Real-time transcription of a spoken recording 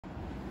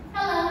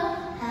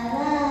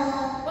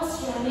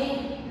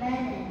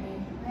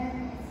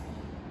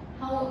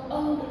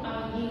old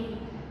are you?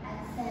 I'm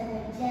 7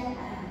 years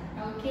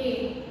old.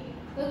 Okay,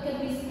 look at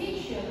this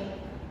picture.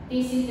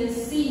 This is the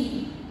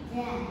sea.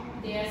 Yeah.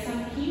 There are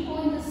some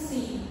people in the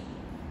sea.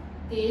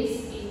 This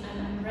is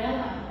an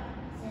umbrella.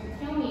 So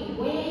tell me,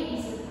 where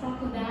is the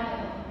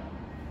crocodile?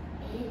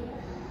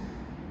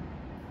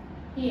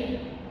 Here.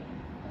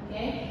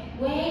 Okay.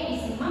 Where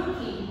is the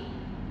monkey?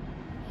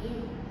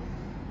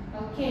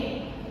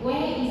 Okay.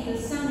 Where is the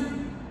sun?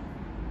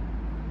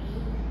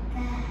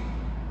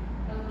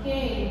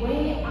 Okay.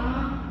 Where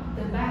are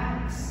the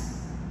bags?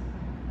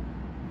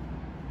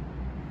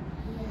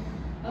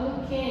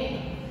 Okay.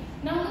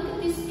 Now look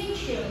at these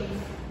pictures.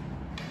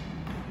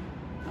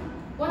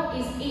 What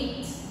is it?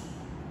 It's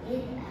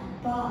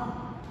a ball.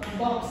 A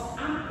box.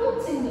 I'm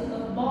putting a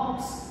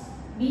box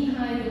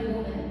behind the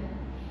woman.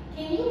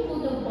 Can you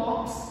put the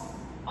box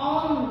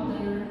on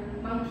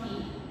the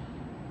monkey?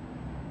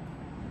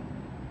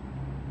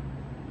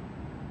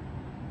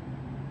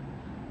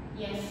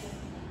 Yes.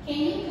 Can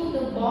you put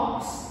the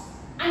box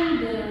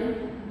under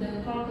the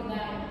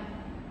crocodile?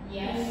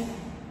 Yes.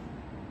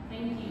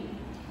 Thank you.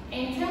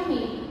 And tell me,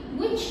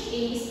 which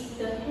is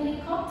the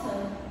helicopter?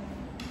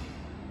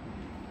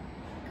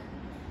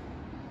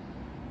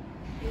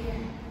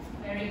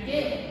 Very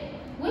good.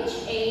 Which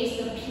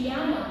is the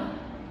piano?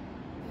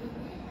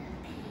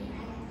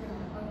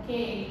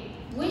 Okay.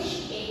 Which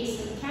is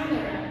the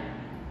camera?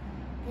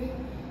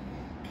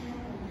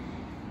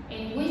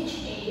 And which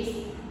is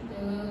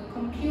the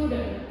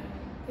computer?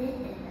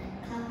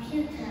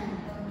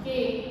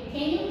 Okay.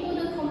 Can you put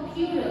the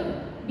computer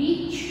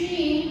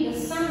between the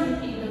sun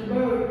and the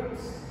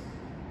birds?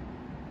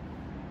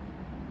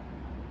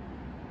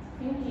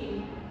 Thank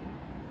you.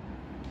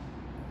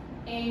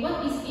 And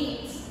what is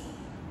it?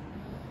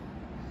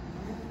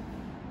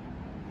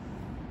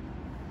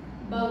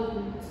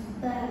 Boat.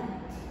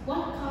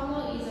 What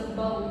color is a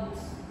boat?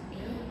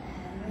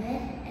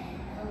 Red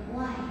and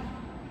white.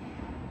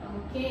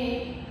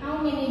 Okay. How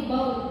many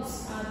boats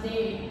are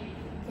there?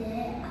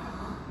 There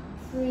are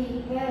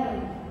 3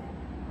 birds.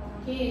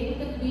 Okay,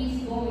 look at these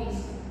boys.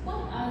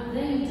 What are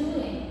they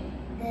doing?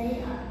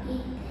 They are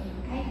eating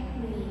ice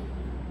cream.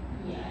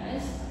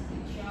 Yes,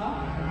 good job.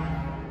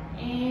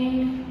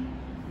 And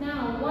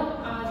now, what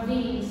are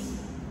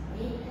these?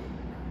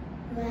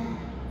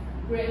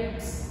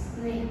 Grapes.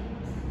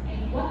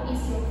 And what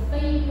is your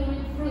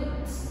favorite fruit?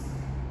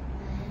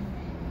 My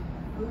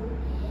favorite fruit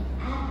is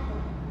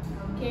apple.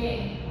 Okay.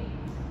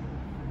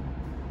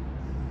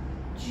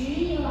 Do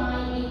you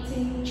like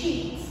eating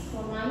chips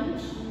for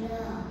lunch?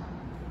 No.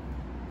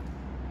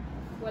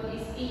 What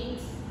is it?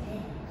 It's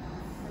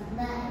a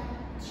snack.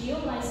 Do you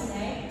like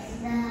snacks?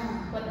 No.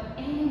 What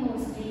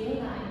animals do you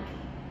like?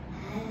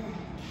 I like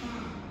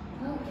cat.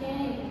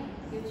 Okay,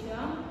 good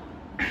job.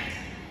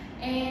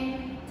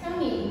 And tell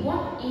me,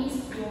 what is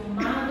your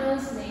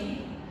mother's name?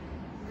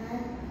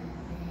 Mother's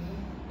name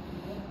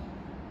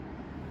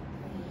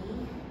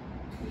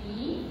is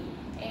Tree.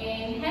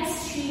 And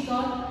has she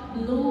got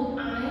blue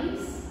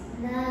eyes?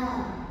 No.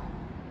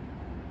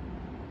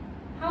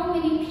 How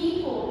many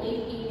people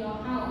live in your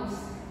house?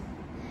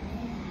 I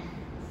have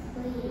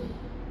 3.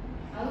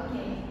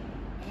 Okay.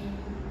 And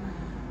Mom,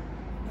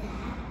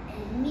 Dad,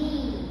 and me.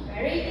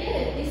 Very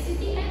good. This is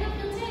the end of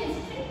the test.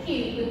 Thank you.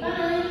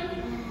 Goodbye.